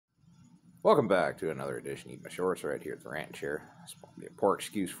Welcome back to another edition of Eat My Shorts right here at the Rant Chair. It's probably a poor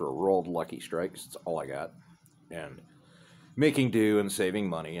excuse for a rolled Lucky Strikes. It's all I got. And making do and saving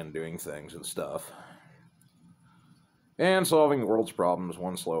money and doing things and stuff. And solving the world's problems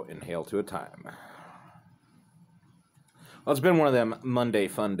one slow inhale to a time. Well, it's been one of them Monday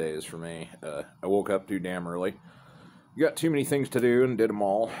fun days for me. I woke up too damn early. Got too many things to do and did them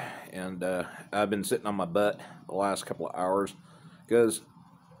all. And I've been sitting on my butt the last couple of hours because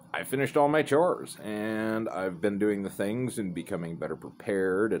I finished all my chores, and I've been doing the things and becoming better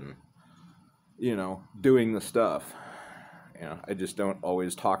prepared and, doing the stuff. I just don't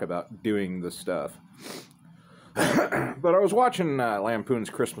always talk about doing the stuff. But I was watching Lampoon's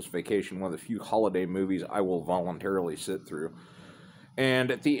Christmas Vacation, one of the few holiday movies I will voluntarily sit through.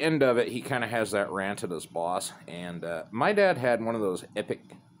 And at the end of it, he kind of has that rant at his boss. And my dad had one of those epic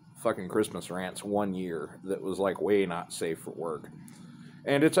fucking Christmas rants one year that was like way not safe for work.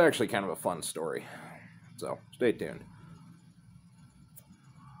 And it's actually kind of a fun story. So, stay tuned.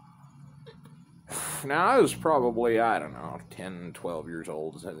 Now, I was probably, 10, 12 years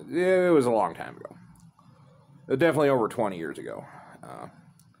old. It was a long time ago. Definitely over 20 years ago.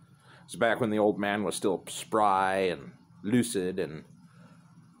 It's back when the old man was still spry and lucid and,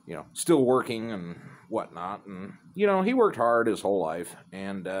 still working and whatnot. And, he worked hard his whole life.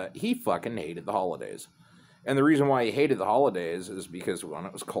 And he fucking hated the holidays. And the reason why he hated the holidays is because, one,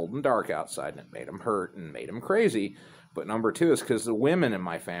 it was cold and dark outside, and it made him hurt and made him crazy. But number two is because the women in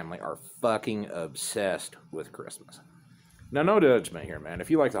my family are fucking obsessed with Christmas. Now, no judgment here, man. If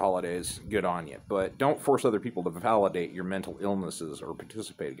you like the holidays, good on you. But don't force other people to validate your mental illnesses or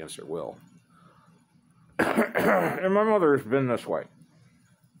participate against their will. And my mother's been this way.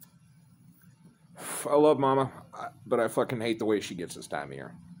 I love Mama, but I fucking hate the way she gets this time of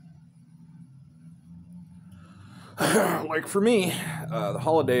year. Like for me, the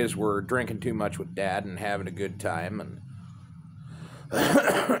holidays were drinking too much with Dad and having a good time and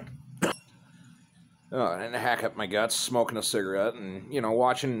and hack up my guts, smoking a cigarette and,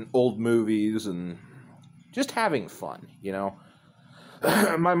 watching old movies and just having fun,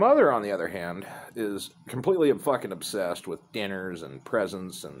 My mother, on the other hand, is completely fucking obsessed with dinners and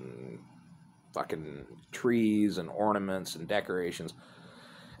presents and fucking trees and ornaments and decorations.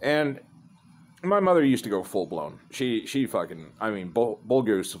 And my mother used to go full blown. She fucking, bull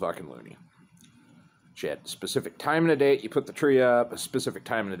goose fucking loony. She had a specific time and a date you put the tree up, a specific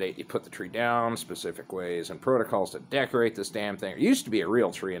time and a date you put the tree down, specific ways and protocols to decorate this damn thing. It used to be a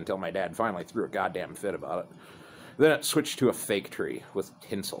real tree until my dad finally threw a goddamn fit about it. Then it switched to a fake tree with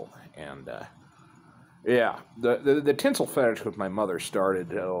tinsel. And, the tinsel fetish with my mother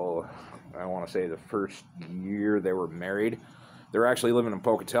started, I want to say the first year they were married. They were actually living in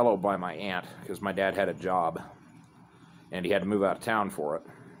Pocatello by my aunt because my dad had a job and he had to move out of town for it.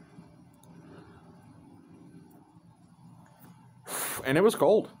 And it was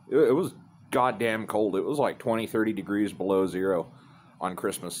cold. It was goddamn cold. It was like 20, 30 degrees below zero on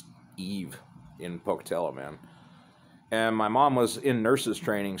Christmas Eve in Pocatello, man. And my mom was in nurses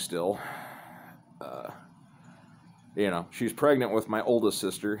training still. She's pregnant with my oldest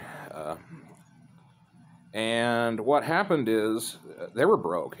sister. And what happened is, they were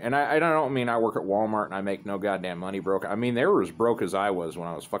broke. And I don't mean I work at Walmart and I make no goddamn money broke. I mean, they were as broke as I was when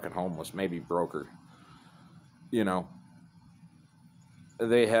I was fucking homeless, maybe broker.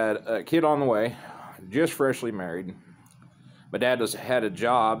 They had a kid on the way, just freshly married. My dad had a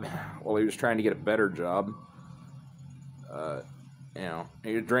job while he was trying to get a better job.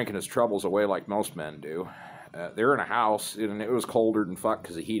 He was drinking his troubles away like most men do. They were in a house, and it was colder than fuck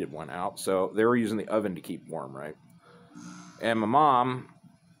because the heat had went out, so they were using the oven to keep warm, right? And my mom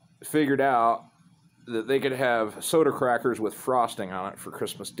figured out that they could have soda crackers with frosting on it for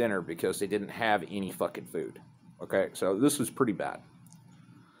Christmas dinner because they didn't have any fucking food. Okay, so this was pretty bad.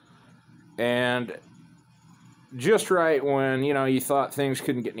 And just right when, you thought things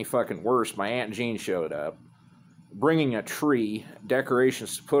couldn't get any fucking worse, my Aunt Jean showed up, bringing a tree,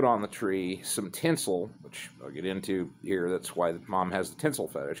 decorations to put on the tree, some tinsel, which I'll get into here, that's why Mom has the tinsel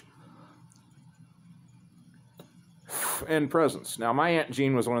fetish, and presents. Now, my Aunt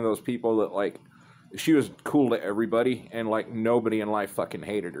Jean was one of those people that, she was cool to everybody, and, nobody in life fucking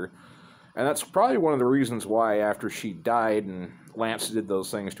hated her. And that's probably one of the reasons why, after she died and Lance did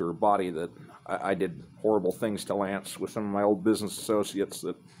those things to her body, that I did horrible things to Lance with some of my old business associates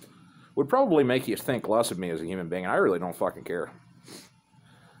that would probably make you think less of me as a human being. I really don't fucking care.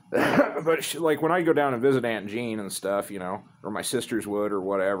 But, when I go down and visit Aunt Jean and stuff, or my sisters would or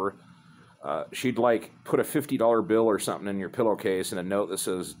whatever, she'd, put a $50 bill or something in your pillowcase and a note that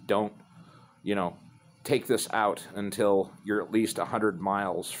says, don't, take this out until you're at least 100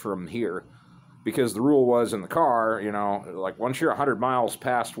 miles from here. Because the rule was in the car, you know, like once you're 100 miles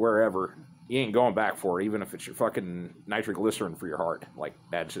past wherever, you ain't going back for it, even if it's your fucking nitroglycerin for your heart. Like,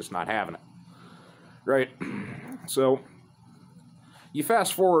 Dad's just not having it. Right? So, you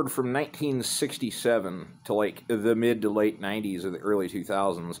fast forward from 1967 to like the mid to late 90s or the early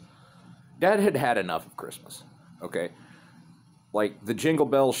 2000s, Dad had had enough of Christmas. Okay? Like, the Jingle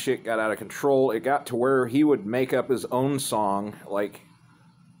Bells shit got out of control. It got to where he would make up his own song, like,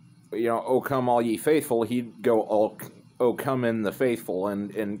 you know, "Oh Come All Ye Faithful." He'd go, "Oh Come In the Faithful,"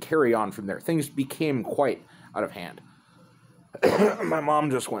 and carry on from there. Things became quite out of hand. My mom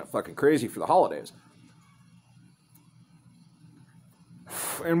just went fucking crazy for the holidays.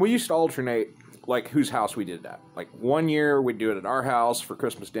 And we used to alternate, like, whose house we did it at. Like, one year we'd do it at our house for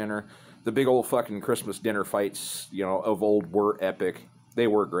Christmas dinner. The big old fucking Christmas dinner fights, you know, of old were epic. They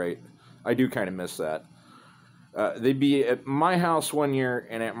were great. I do kind of miss that. They'd be at my house one year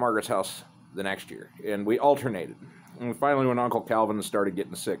and at Margaret's house the next year. And we alternated. And finally, when Uncle Calvin started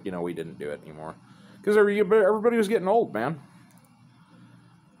getting sick, you know, we didn't do it anymore. Because everybody was getting old, man.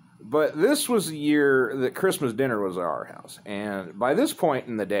 But this was the year that Christmas dinner was at our house. And by this point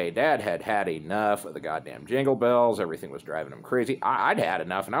in the day, Dad had had enough of the goddamn Jingle Bells. Everything was driving him crazy. I'd had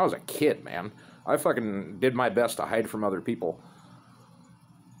enough, and I was a kid, man. I fucking did my best to hide from other people.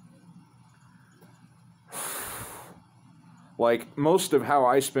 Like, most of how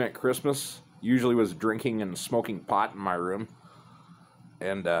I spent Christmas usually was drinking and smoking pot in my room.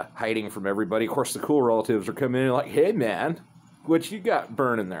 And hiding from everybody. Of course, the cool relatives are coming in like, "Hey, man, what you got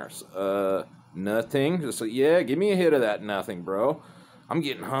burning there?" Nothing. Just like, "Yeah, give me a hit of that nothing, bro. I'm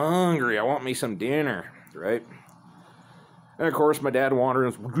getting hungry. I want me some dinner," right? And of course, my dad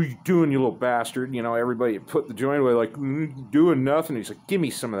wandering, "What are you doing, you little bastard?" You know, everybody put the joint away like, "Doing nothing." He's like, "Give me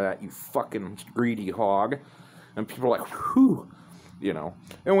some of that, you fucking greedy hog." And people are like, "Whew," you know.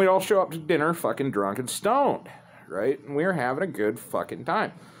 And we'd all show up to dinner fucking drunk and stoned, right? And we were having a good fucking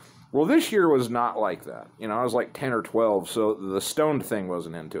time. Well, this year was not like that. You know, I was like 10 or 12, so the stoned thing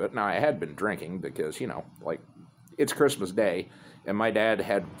wasn't into it. Now, I had been drinking because, you know, like, it's Christmas Day, and my dad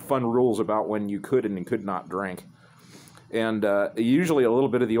had fun rules about when you could and could not drink. And usually a little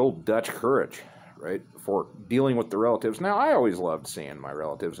bit of the old Dutch courage, right, for dealing with the relatives. Now, I always loved seeing my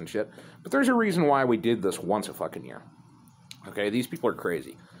relatives and shit, but there's a reason why we did this once a fucking year. Okay, these people are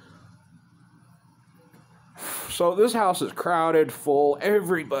crazy. So this house is crowded, full.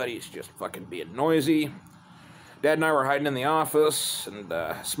 Everybody's just fucking being noisy. Dad and I were hiding in the office and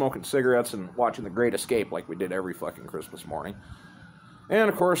smoking cigarettes and watching The Great Escape like we did every fucking Christmas morning. And,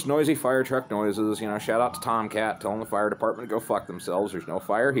 of course, noisy fire truck noises. You know, shout out to Tomcat telling the fire department to go fuck themselves. There's no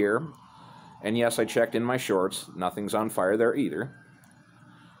fire here. And, yes, I checked in my shorts. Nothing's on fire there either.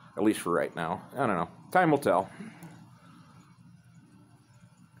 At least for right now. I don't know. Time will tell.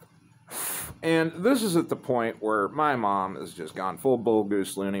 And this is at the point where my mom has just gone full bull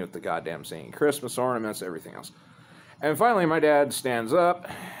goose loony with the goddamn singing Christmas ornaments, everything else. And finally, my dad stands up,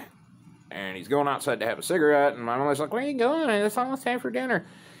 and he's going outside to have a cigarette, and my mom's like, "Where are you going? It's almost time for dinner."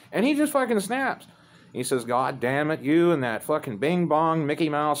 And he just fucking snaps. He says, "God damn it, you and that fucking Bing Bong Mickey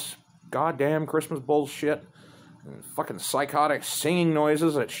Mouse goddamn Christmas bullshit, and fucking psychotic singing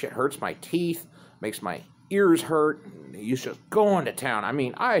noises. That shit hurts my teeth, makes my ears hurt." And he's just going to town. I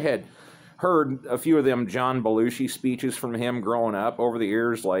mean, I had heard a few of them John Belushi speeches from him growing up over the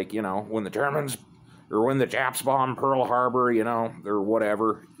years, like, you know, when the Germans, or when the Japs bombed Pearl Harbor, you know, or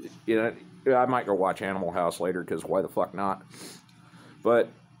whatever. You know, I might go watch Animal House later, because why the fuck not? But,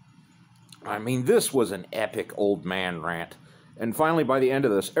 I mean, this was an epic old man rant. And finally, by the end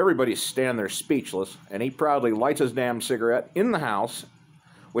of this, everybody's standing there speechless, and he proudly lights his damn cigarette in the house,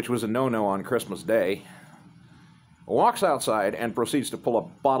 which was a no-no on Christmas Day, walks outside, and proceeds to pull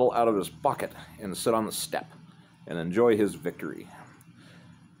a bottle out of his pocket and sit on the step and enjoy his victory.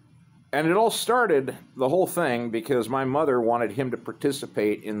 And it all started, the whole thing, because my mother wanted him to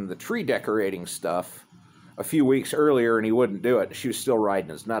participate in the tree decorating stuff a few weeks earlier, and he wouldn't do it. She was still riding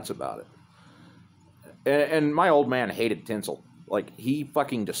his nuts about it. And my old man hated tinsel. Like, he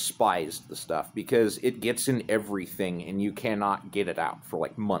fucking despised the stuff because it gets in everything and you cannot get it out for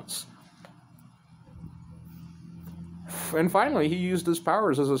like months. And finally, he used his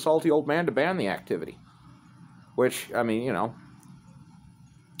powers as a salty old man to ban the activity. Which, I mean, you know,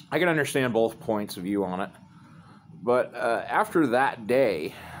 I can understand both points of view on it. But after that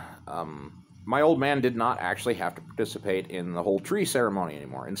day, my old man did not actually have to participate in the whole tree ceremony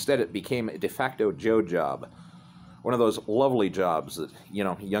anymore. Instead, it became a de facto Joe job. One of those lovely jobs that, you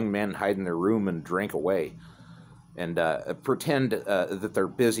know, young men hide in their room and drink away. and pretend that they're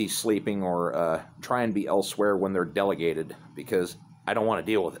busy sleeping or try and be elsewhere when they're delegated, because I don't want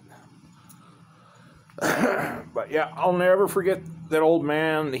to deal with it. But yeah, I'll never forget that old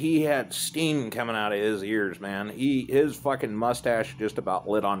man. He had steam coming out of his ears, man. His fucking mustache just about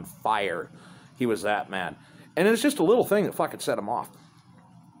lit on fire. He was that mad. And it's just a little thing that fucking set him off.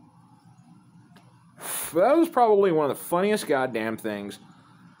 That was probably one of the funniest goddamn things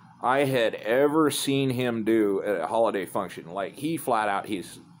I had ever seen him do at a holiday function. Like, he flat out,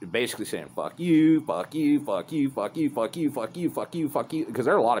 he's basically saying, fuck you, fuck you, fuck you, fuck you, fuck you, fuck you, fuck you, fuck you. Because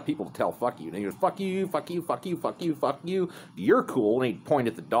there are a lot of people to tell fuck you. And he goes, fuck you, fuck you, fuck you, fuck you, fuck you. You're cool. And he'd point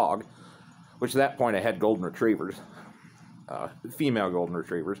at the dog, which at that point I had golden retrievers, female golden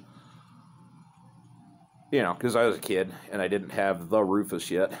retrievers. You know, because I was a kid and I didn't have the Rufus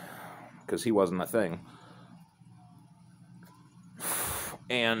yet, because he wasn't a thing.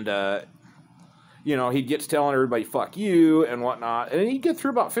 And, you know, he'd get to telling everybody, fuck you, and whatnot. And he'd get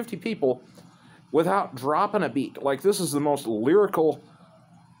through about 50 people without dropping a beat. Like, this is the most lyrical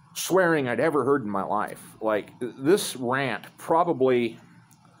swearing I'd ever heard in my life. Like, this rant probably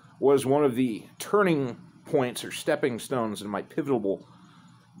was one of the turning points or stepping stones in my pivotal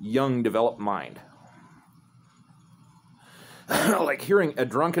young developed mind. Like hearing a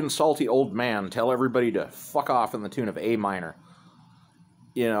drunken, salty old man tell everybody to fuck off in the tune of A minor.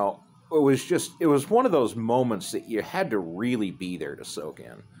 You know, it was one of those moments that you had to really be there to soak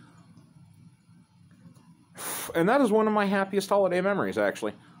in. And that is one of my happiest holiday memories,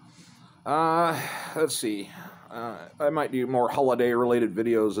 actually. Let's see. I might do more holiday-related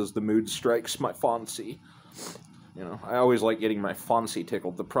videos as the mood strikes my fancy. You know, I always like getting my fancy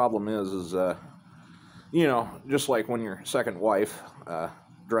tickled. The problem is you know, just like when your second wife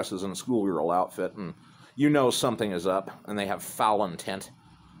dresses in a schoolgirl outfit and you know something is up and they have foul intent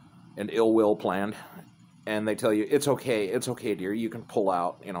and ill will planned, and they tell you, it's okay, dear, you can pull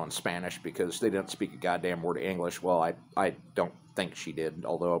out, you know, in Spanish because they didn't speak a goddamn word of English. Well, I don't think she did,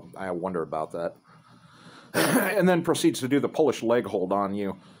 although I wonder about that. And then proceeds to do the Polish leg hold on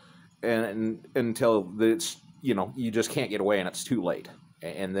you and until it's, you know, you just can't get away and it's too late.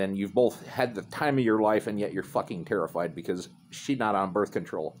 And then you've both had the time of your life, and yet you're fucking terrified because she's not on birth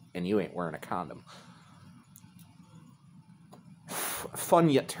control and you ain't wearing a condom. Fun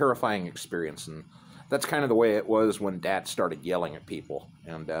yet terrifying experience, and that's kind of the way it was when Dad started yelling at people.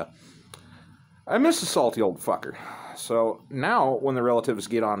 And I miss a salty old fucker. So now, when the relatives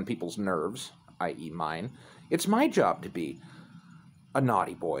get on people's nerves, i.e. mine, it's my job to be a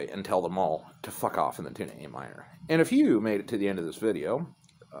naughty boy and tell them all to fuck off in the tune of A minor. And if you made it to the end of this video,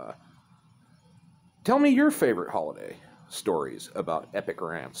 tell me your favorite holiday stories about epic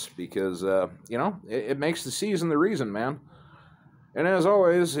rants, because, you know, it makes the season the reason, man. And as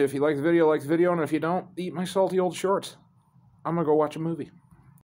always, if you like the video, and if you don't, eat my salty old shorts. I'm gonna go watch a movie.